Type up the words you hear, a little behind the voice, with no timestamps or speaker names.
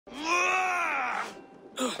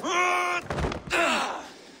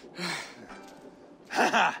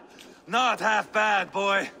Not half bad,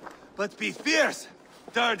 boy. But be fierce,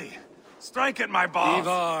 dirty. Strike at my balls.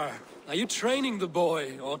 Ivar, are you training the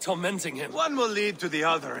boy or tormenting him? One will lead to the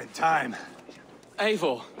other in time.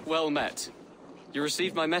 Eivor, well met. You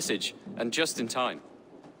received my message, and just in time.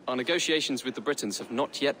 Our negotiations with the Britons have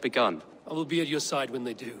not yet begun. I will be at your side when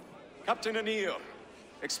they do. Captain Anir,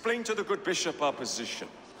 explain to the good bishop our position.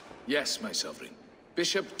 Yes, my sovereign.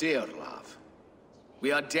 Bishop Dearlav.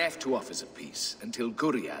 We are deaf to offers of peace until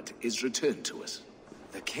Guriad is returned to us.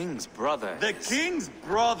 The king's brother The king's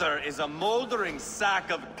brother is a moldering sack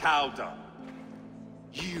of cow dung.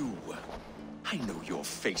 You! I know your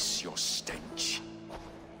face, your stench.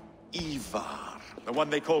 Ivar, the one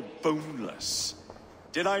they call Boneless.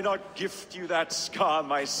 Did I not gift you that scar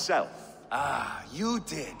myself? Ah, you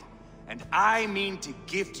did. And I mean to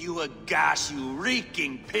gift you a gash, you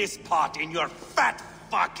reeking piss pot in your fat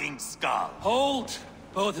fucking skull. Hold,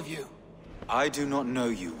 both of you. I do not know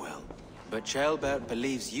you well, but Ceolbert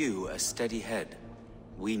believes you a steady head.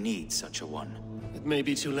 We need such a one. It may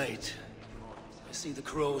be too late. I see the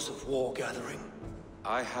crows of war gathering.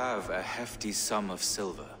 I have a hefty sum of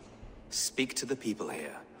silver. Speak to the people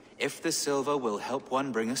here. If the silver will help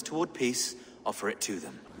one bring us toward peace, offer it to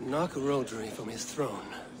them. Knock Rodri from his throne.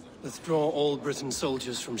 Withdraw all Britain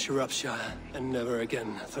soldiers from Shropshire, and never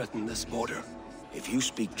again threaten this border. If you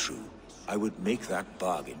speak true, I would make that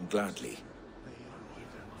bargain gladly.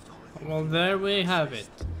 Well, there we have it.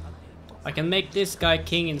 I can make this guy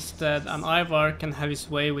king instead, and Ivar can have his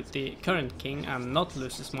way with the current king and not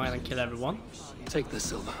lose his mind and kill everyone. Take the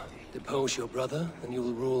silver. Depose your brother, and you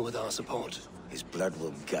will rule with our support. His blood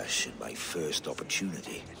will gush at my first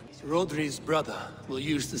opportunity. Rodri's brother will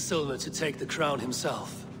use the silver to take the crown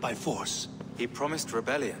himself, by force. He promised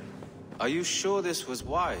rebellion. Are you sure this was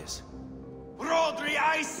wise? Rodri,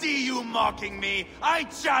 I see you mocking me. I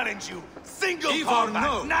challenge you. Single Ivar, combat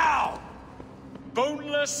no. now.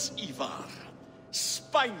 Boneless Ivar.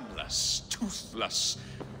 Spineless, toothless,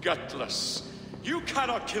 gutless. You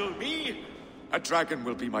cannot kill me. A dragon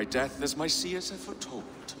will be my death, as my seers have foretold.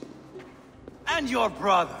 And your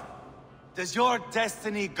brother. Does your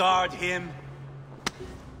destiny guard him?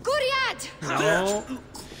 Guriad! No.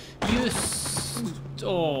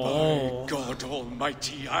 Oh. God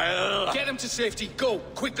Almighty, I'll... Get him to safety. Go,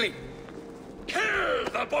 quickly. Kill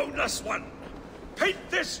the boneless one! Paint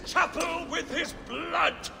this chapel with his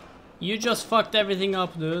blood! You just fucked everything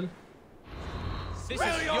up, dude. This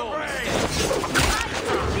Well, is your yours.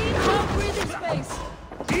 Need more breathing space!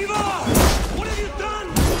 Ivar! What have you done?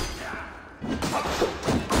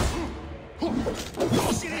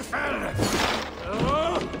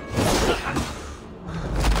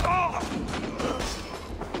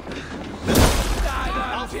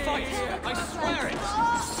 I'll fight! I swear it!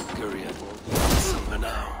 Guriad will want silver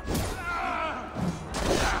now.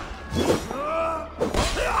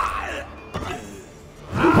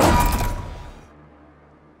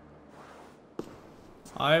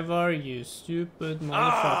 Ivar, you stupid motherfucker.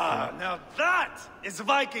 Ah, now that is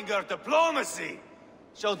Vikinger diplomacy.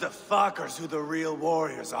 Show the fuckers who the real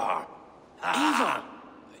warriors are. Ivar!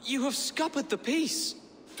 You have scuppered the peace!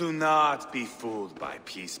 Do not be fooled by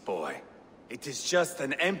peace, boy. It is just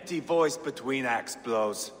an empty voice between axe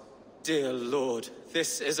blows. Dear Lord,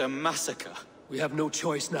 this is a massacre. We have no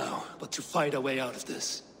choice now, but to fight our way out of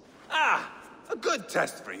this. Ah, a good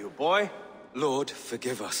test for you, boy. Lord,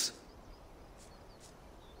 forgive us.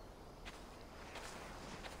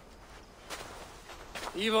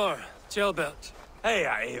 Ivar, Ceolbert. Hey,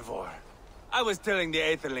 Eivor. I was telling the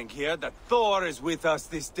Aetherling here that Thor is with us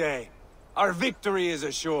this day. Our victory is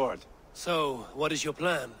assured. So, what is your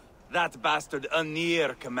plan? That bastard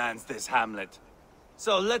Anir commands this hamlet.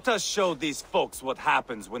 So let us show these folks what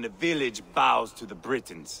happens when a village bows to the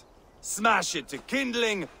Britons. Smash it to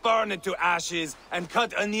kindling, burn it to ashes, and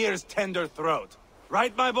cut Anir's tender throat.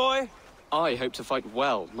 Right, my boy? I hope to fight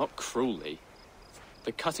well, not cruelly.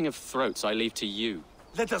 The cutting of throats I leave to you.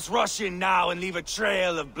 Let us rush in now and leave a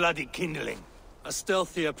trail of bloody kindling. A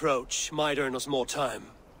stealthy approach might earn us more time.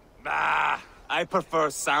 Ah, I prefer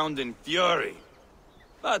sound and fury.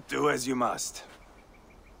 But do as you must.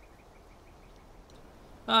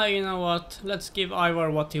 You know what? Let's give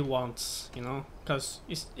Ivar what he wants, you know? Because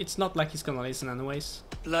it's not like he's gonna listen anyways.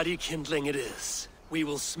 Bloody kindling it is. We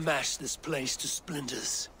will smash this place to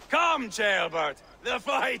splinters. Come, Ceolbert! The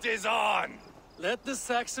fight is on! Let the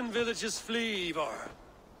Saxon villages flee, Ivar.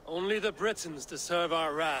 Only the Britons deserve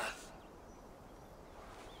our wrath.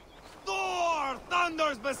 Thor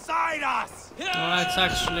thunders beside us! Well, it's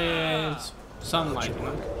actually sunlight, you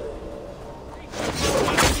know?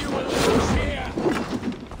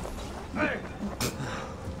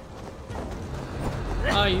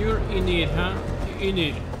 Ah, you're in Ynir, huh?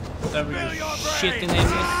 Ynir. Whatever your shitty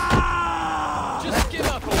name is. Just give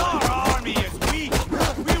up. Our army is weak.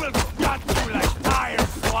 We will gut you like tired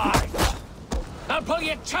swine. I'll pull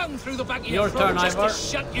your tongue through the back of Your your throat turn, just Ivar. to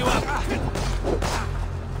shut you up.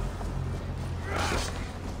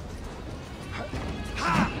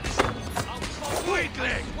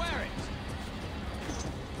 Weakling.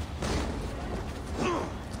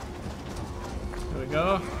 Here we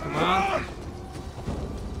go. Come on.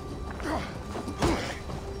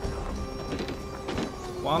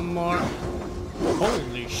 One more.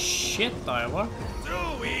 Holy shit, Ivar.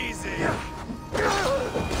 Too easy.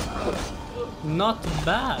 Not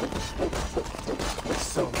bad.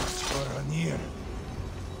 So much for a year.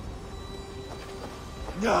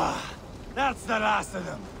 Ah, that's the last of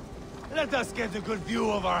them. Let us get a good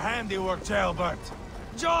view of our handiwork, Jailbert.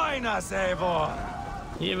 Join us, Eivor.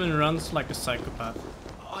 He even runs like a psychopath.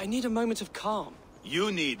 I need a moment of calm.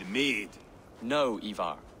 You need mead. No,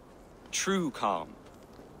 Ivar. True calm.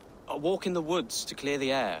 A walk in the woods to clear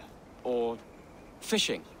the air. Or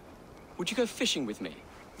fishing. Would you go fishing with me?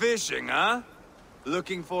 Fishing, huh?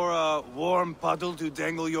 Looking for a warm puddle to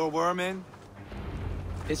dangle your worm in?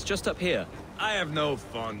 It's just up here. I have no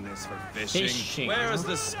fondness for fishing. Fishing, Where is huh?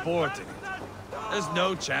 the sport in it? There's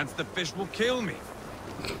no chance the fish will kill me.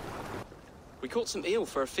 We caught some eel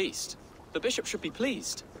for a feast. The bishop should be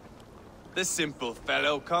pleased. The simple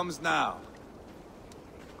fellow comes now.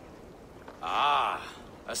 Ah,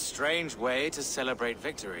 a strange way to celebrate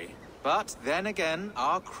victory. But then again,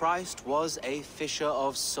 our Christ was a fisher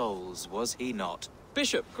of souls, was he not?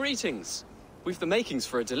 Bishop, greetings. We've the makings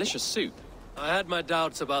for a delicious soup. I had my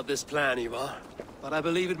doubts about this plan, Ivar, but I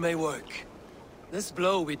believe it may work. This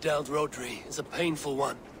blow we dealt Rodri is a painful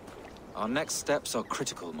one. Our next steps are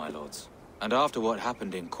critical, my lords. And after what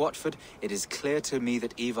happened in Quatford, it is clear to me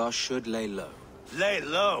that Ivar should lay low. Lay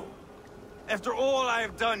low. After all I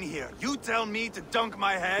have done here, you tell me to dunk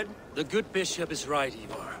my head? The good bishop is right,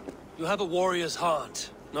 Ivar. You have a warrior's heart,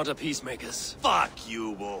 not a peacemaker's. Fuck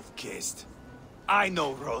you, Wolf-Kissed. I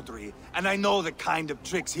know Rodri, and I know the kind of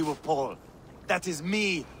tricks he will pull. That is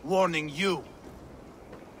me warning you.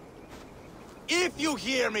 If you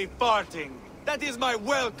hear me farting, that is my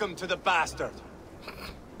welcome to the bastard.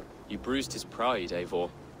 You bruised his pride, Eivor.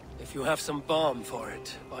 If you have some balm for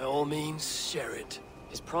it, by all means, share it.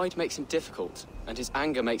 His pride makes him difficult, and his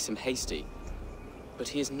anger makes him hasty. But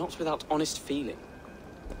he is not without honest feeling.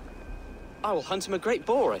 I will hunt him a great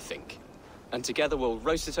boar, I think. And together we'll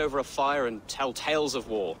roast it over a fire and tell tales of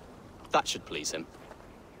war. That should please him.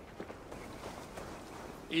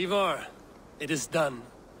 Ivar, it is done.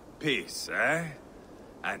 Peace, eh?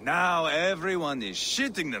 And now everyone is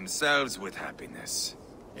shitting themselves with happiness.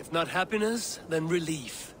 If not happiness, then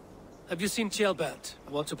relief. Have you seen Kjellbert?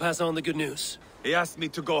 I want to pass on the good news. He asked me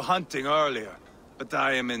to go hunting earlier, but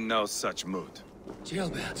I am in no such mood.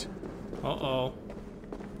 Kjellbert, Uh-oh.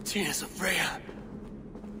 tears of Freya.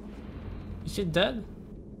 Is he dead?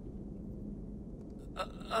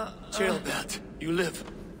 Kjellbert, you live.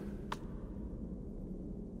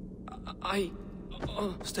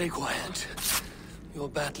 Stay quiet. You're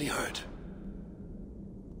badly hurt.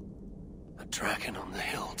 A dragon on the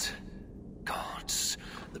hilt. Guards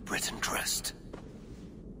the Britain crest.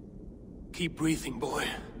 Keep breathing, boy.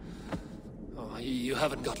 Oh, you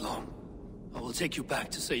haven't got long. I will take you back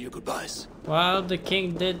to say your goodbyes. Well, the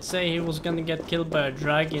king did say he was gonna get killed by a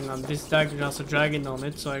dragon, and this dagger has a dragon on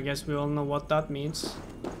it, so I guess we all know what that means.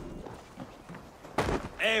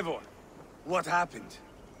 Eivor, what happened?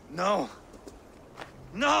 No.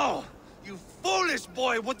 No! You foolish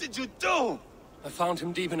boy, what did you do? I found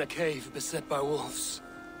him deep in a cave, beset by wolves.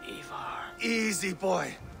 Ivar. Easy,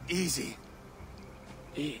 boy. Easy.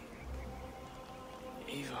 Ivar.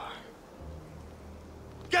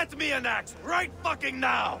 Get me an axe right fucking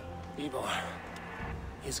now! Ivar,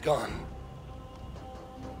 he's gone.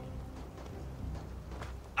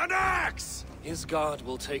 An axe! His god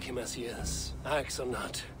will take him as he is, axe or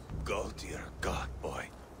not. Go to your god, boy.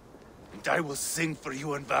 And I will sing for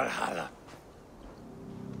you in Valhalla.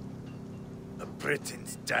 The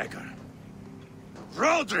Britain's dagger.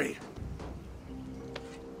 Rodri!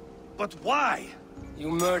 But why? You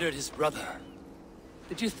murdered his brother.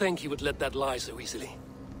 Did you think he would let that lie so easily?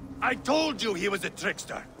 I told you he was a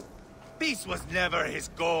trickster. Peace was never his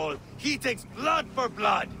goal. He takes blood for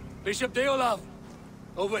blood. Bishop Deolav,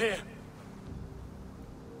 over here.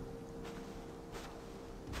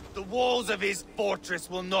 The walls of his fortress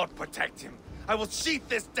will not protect him. I will sheath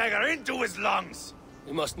this dagger into his lungs.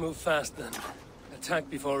 We must move fast then. Attack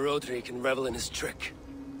before Rodri can revel in his trick.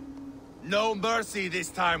 No mercy this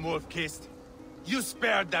time, Wolf-Kissed. You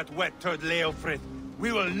spared that wet turd Leofrid.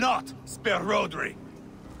 We will not spare Rodri.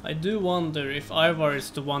 I do wonder if Ivar is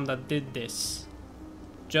the one that did this.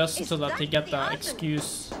 Just so that he get the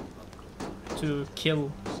excuse to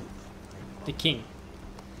kill the king.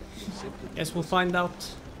 Guess we'll find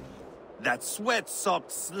out. That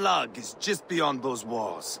sweat-soaked slug is just beyond those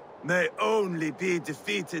walls. May only be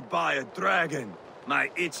defeated by a dragon. My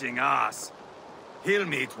itching ass. He'll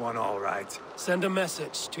meet one all right. Send a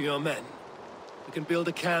message to your men. We can build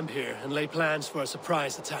a camp here and lay plans for a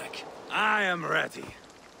surprise attack. I am ready.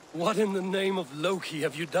 What in the name of Loki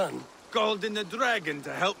have you done? Called in the dragon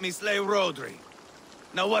to help me slay Rodri.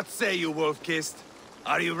 Now what say you, Wolf-Kissed?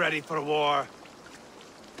 Are you ready for war?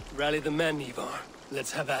 Rally the men, Ivar.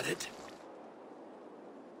 Let's have at it.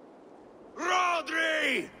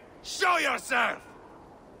 Rodri! Show yourself!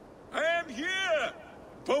 I am here,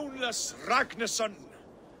 boneless Ragnarsson.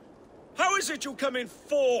 How is it you come in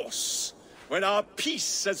force when our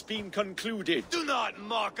peace has been concluded? Do not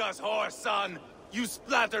mock us, whoreson! You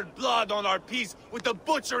splattered blood on our peace with the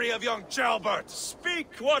butchery of young Chalbert! Speak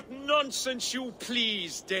what nonsense you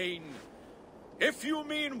please, Dane. If you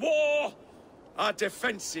mean war, our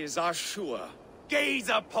defenses are sure. Gaze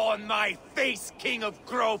upon my face, King of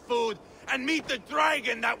Crow Food, and meet the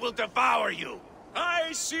dragon that will devour you!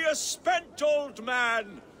 I see a spent old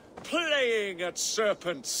man playing at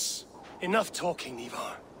serpents. Enough talking,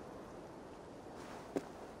 Ivar.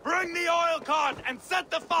 Bring the oil cart and set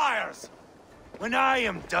the fires! When I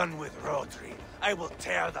am done with Rodri, I will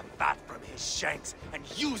tear the fat from his shanks and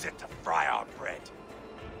use it to fry our bread.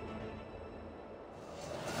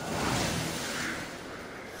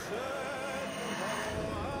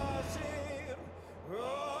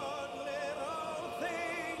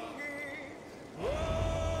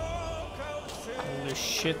 Holy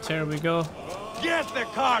shit, here we go. Get the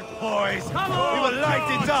cart, boys! Come on! We will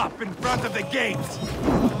light it up in front of the gates!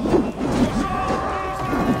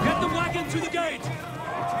 Get the wagon to the gate!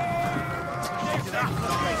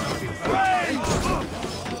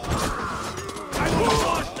 I will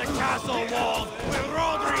wash the castle walls with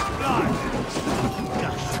Rodri's blood!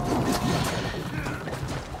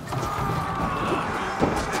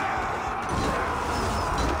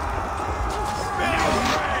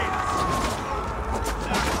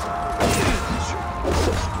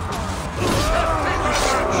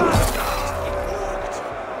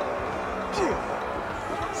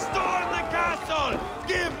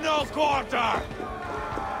 Quarter!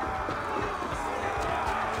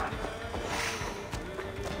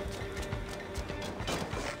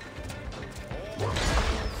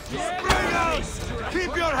 Spring out!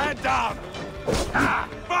 Keep your head down!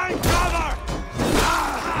 Find cover!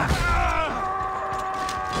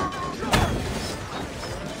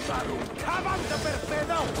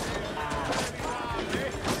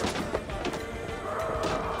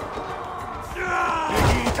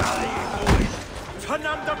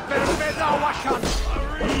 Fernando Perpeda Washan! A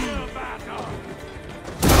real battle!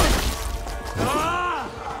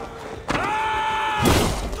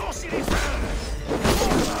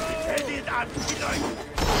 Headed and killing!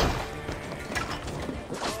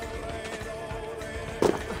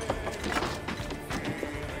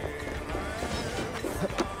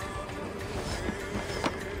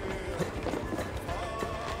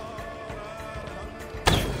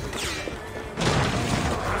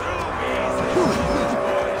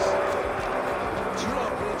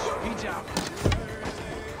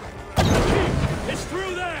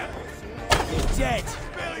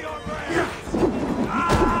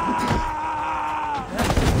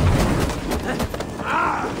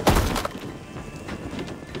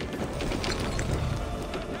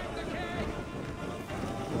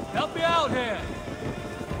 Help me out here!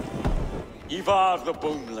 Ivar the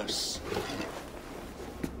Boneless.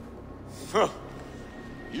 Huh.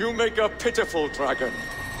 You make a pitiful dragon.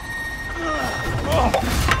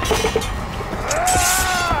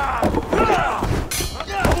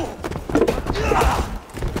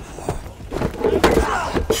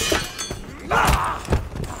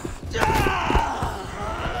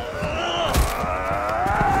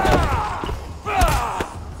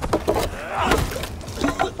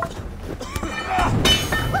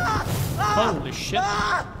 Holy shit.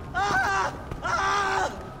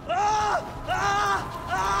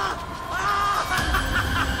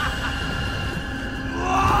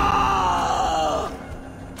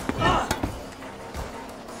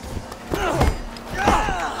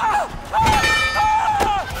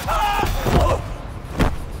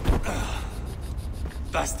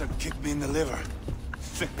 Bastard kicked me in the liver.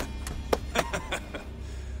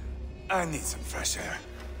 I need some fresh air.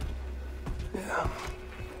 Yeah.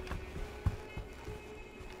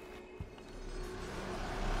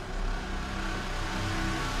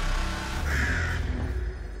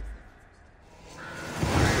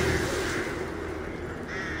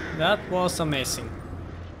 That was amazing.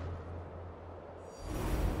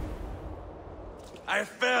 I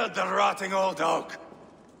felled the rotting old oak.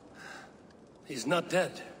 He's not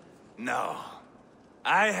dead. No.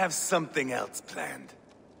 I have something else planned.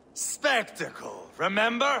 Spectacle,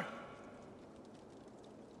 remember?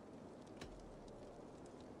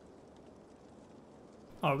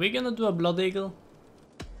 Are we gonna do a Blood Eagle?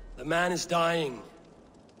 The man is dying.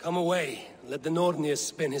 Come away. Let the Nordnir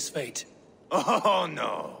spin his fate. Oh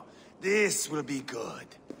no. This will be good.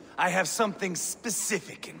 I have something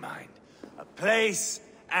specific in mind. A place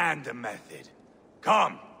and a method.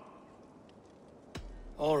 Come.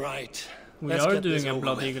 All right. We Let's are get this doing a over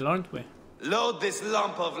Blood with. Eagle, aren't we? Load this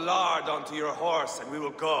lump of lard onto your horse and we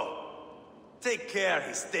will go. Take care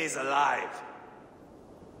he stays alive.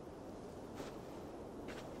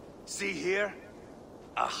 See here?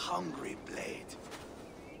 A hungry blade.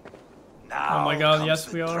 Now Oh my god, comes yes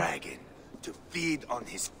the we are. dragon to feed on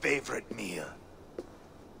his favorite meal.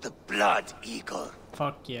 The Blood Eagle.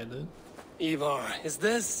 Fuck yeah, dude. Ivar, is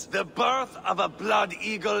this? The birth of a Blood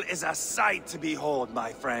Eagle is a sight to behold,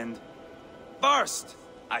 my friend. First,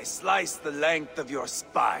 I slice the length of your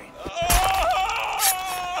spine.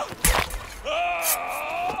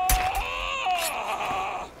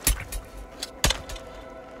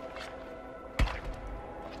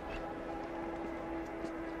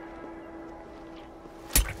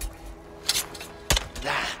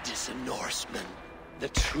 That is a Norseman. The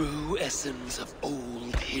true essence of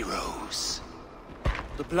old heroes.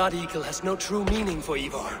 The Blood Eagle has no true meaning for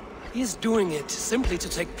Ivar. He is doing it simply to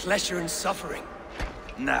take pleasure in suffering.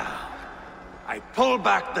 Now, I pull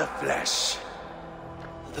back the flesh.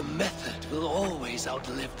 The method will always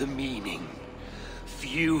outlive the meaning.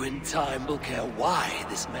 Few in time will care why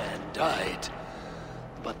this man died.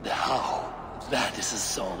 But the how, that is a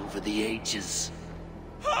song for the ages.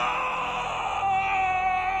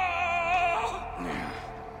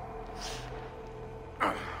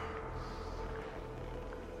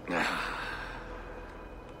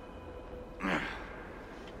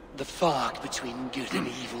 The fog between good and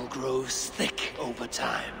evil grows thick over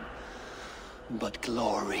time. But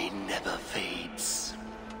glory never fades.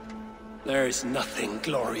 There is nothing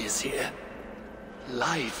glorious here.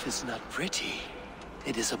 Life is not pretty.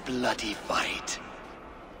 It is a bloody fight.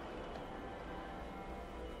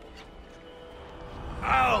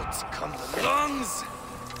 Out come the lungs,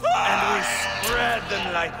 and we spread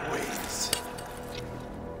them like wings.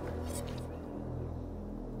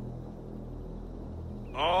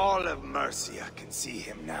 All of Mercia can see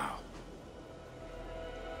him now.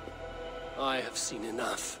 I have seen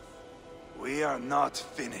enough. We are not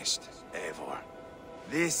finished, Eivor.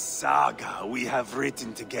 This saga we have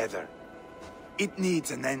written together, it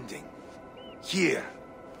needs an ending. Here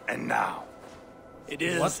and now. It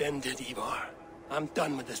is What? ended, Ivar. I'm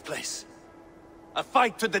done with this place. A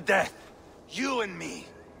fight to the death. You and me.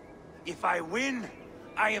 If I win,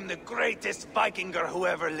 I am the greatest Vikinger who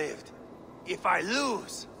ever lived. If I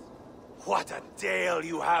lose, what a tale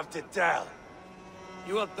you have to tell.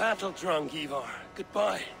 You are battle-drunk, Ivar.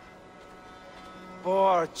 Goodbye.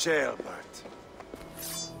 Poor Ceolbert.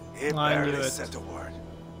 He I knew barely it. said a word.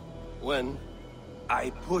 When? I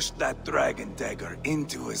pushed that dragon dagger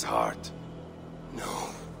into his heart. No.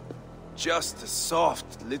 Just a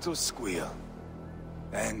soft little squeal.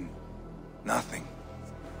 Then, nothing.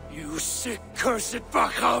 You sick, cursed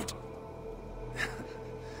fuck-out!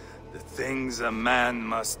 The things a man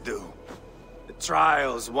must do. The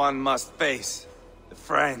trials one must face. The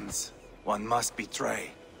friends one must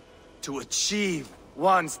betray. To achieve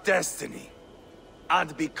one's destiny.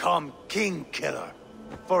 And become king killer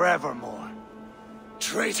forevermore.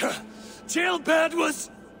 Traitor! Ceolbert was...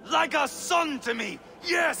 Like a son to me!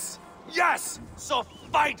 Yes! Yes! So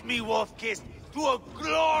fight me, Wolf-Kissed, to a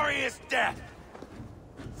glorious death!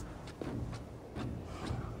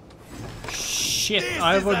 Shit, This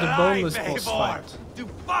Ivor is the a Boneless life, boss Eivor! fight. To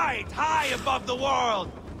fight high above the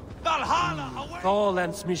world! Valhalla away! All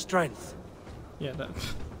lends me strength. Yeah, that.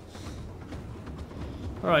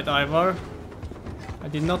 Alright, Ivor. I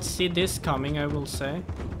did not see this coming, I will say.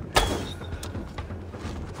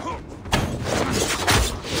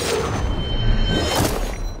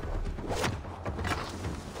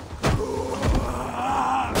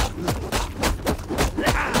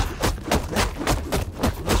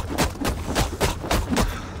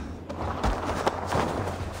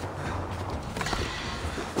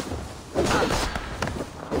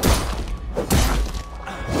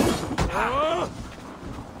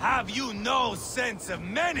 Have you no sense of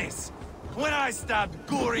menace? When I stabbed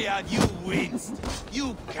Guriad, you winced.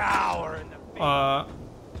 You cower in the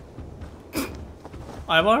face.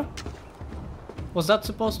 Ivor? Was that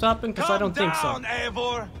supposed to happen? Because I don't think so. Calm down,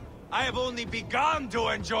 Eivor! I have only begun to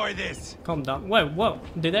enjoy this! Calm down. Wait, whoa.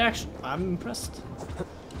 Did they actually... I'm impressed.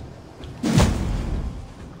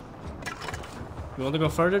 You want to go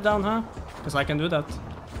further down, huh? Because I can do that.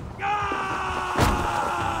 Ah!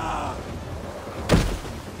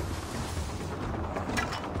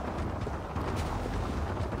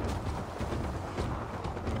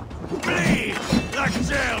 Bleed like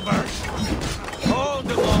jailbirds! Hold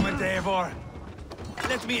the moment, Eivor.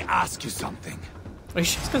 Let me ask you something. Are you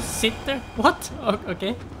just gonna sit there? What?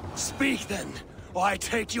 Okay. Speak then, or I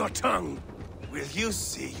take your tongue. Will you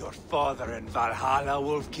see your father in Valhalla,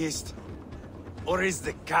 Wolf-Kissed? Or is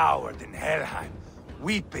the coward in Helheim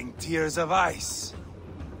weeping tears of ice?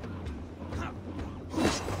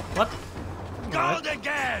 What? Gold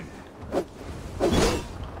again!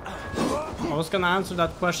 I was gonna answer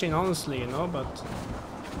that question honestly, you know, but...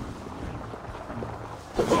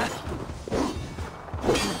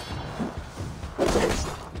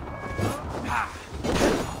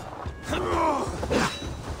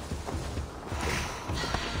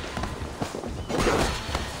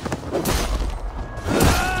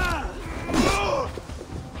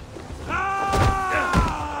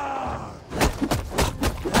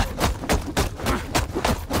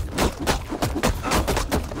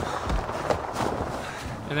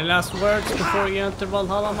 Any last words before you enter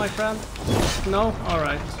Valhalla, my friend? No?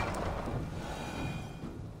 Alright.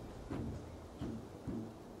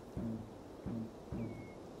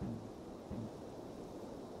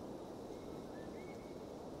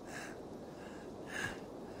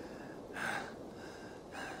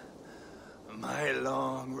 My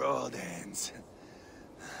long road ends.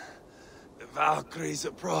 The Valkyries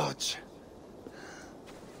approach.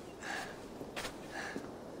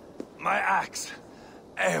 My axe,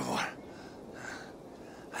 Eivor.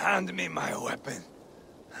 Hand me my weapon.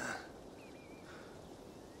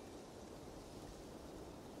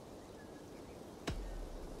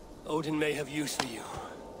 Odin may have use for you,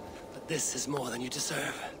 but this is more than you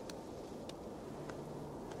deserve.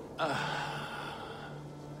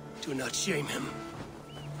 Do not shame him.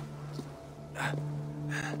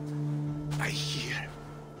 I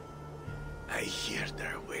hear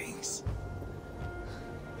their wings.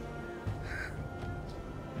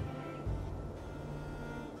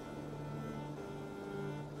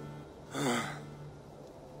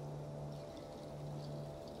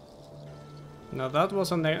 Now that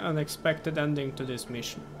was an unexpected ending to this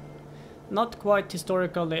mission. Not quite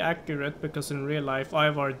historically accurate, because in real life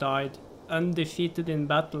Ivar died undefeated in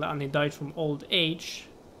battle and he died from old age.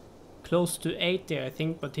 Close to 80 I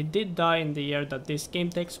think, but he did die in the year that this game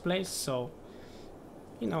takes place, so...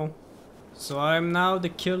 You know. So I am now the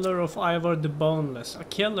killer of Ivar the Boneless, a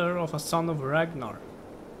killer of a son of Ragnar.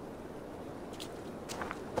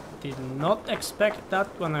 Did not expect that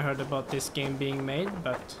when I heard about this game being made,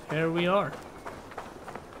 but here we are.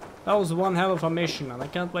 That was one hell of a mission, and I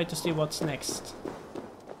can't wait to see what's next.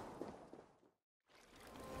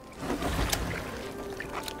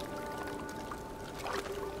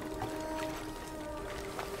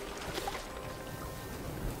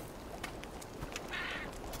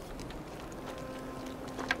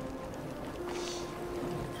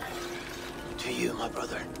 To you, my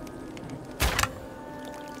brother.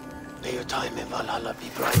 May your time in Valhalla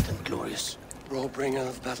be bright and glorious. Roll-bringer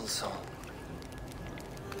of battle song.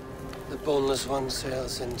 The boneless one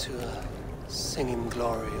sails into a singing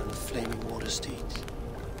glory on a flaming water steed.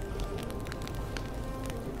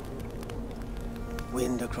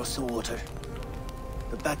 Wind across the water.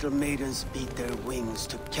 The battle maidens beat their wings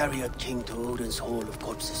to carry a king to Odin's Hall of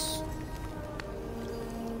Corpses.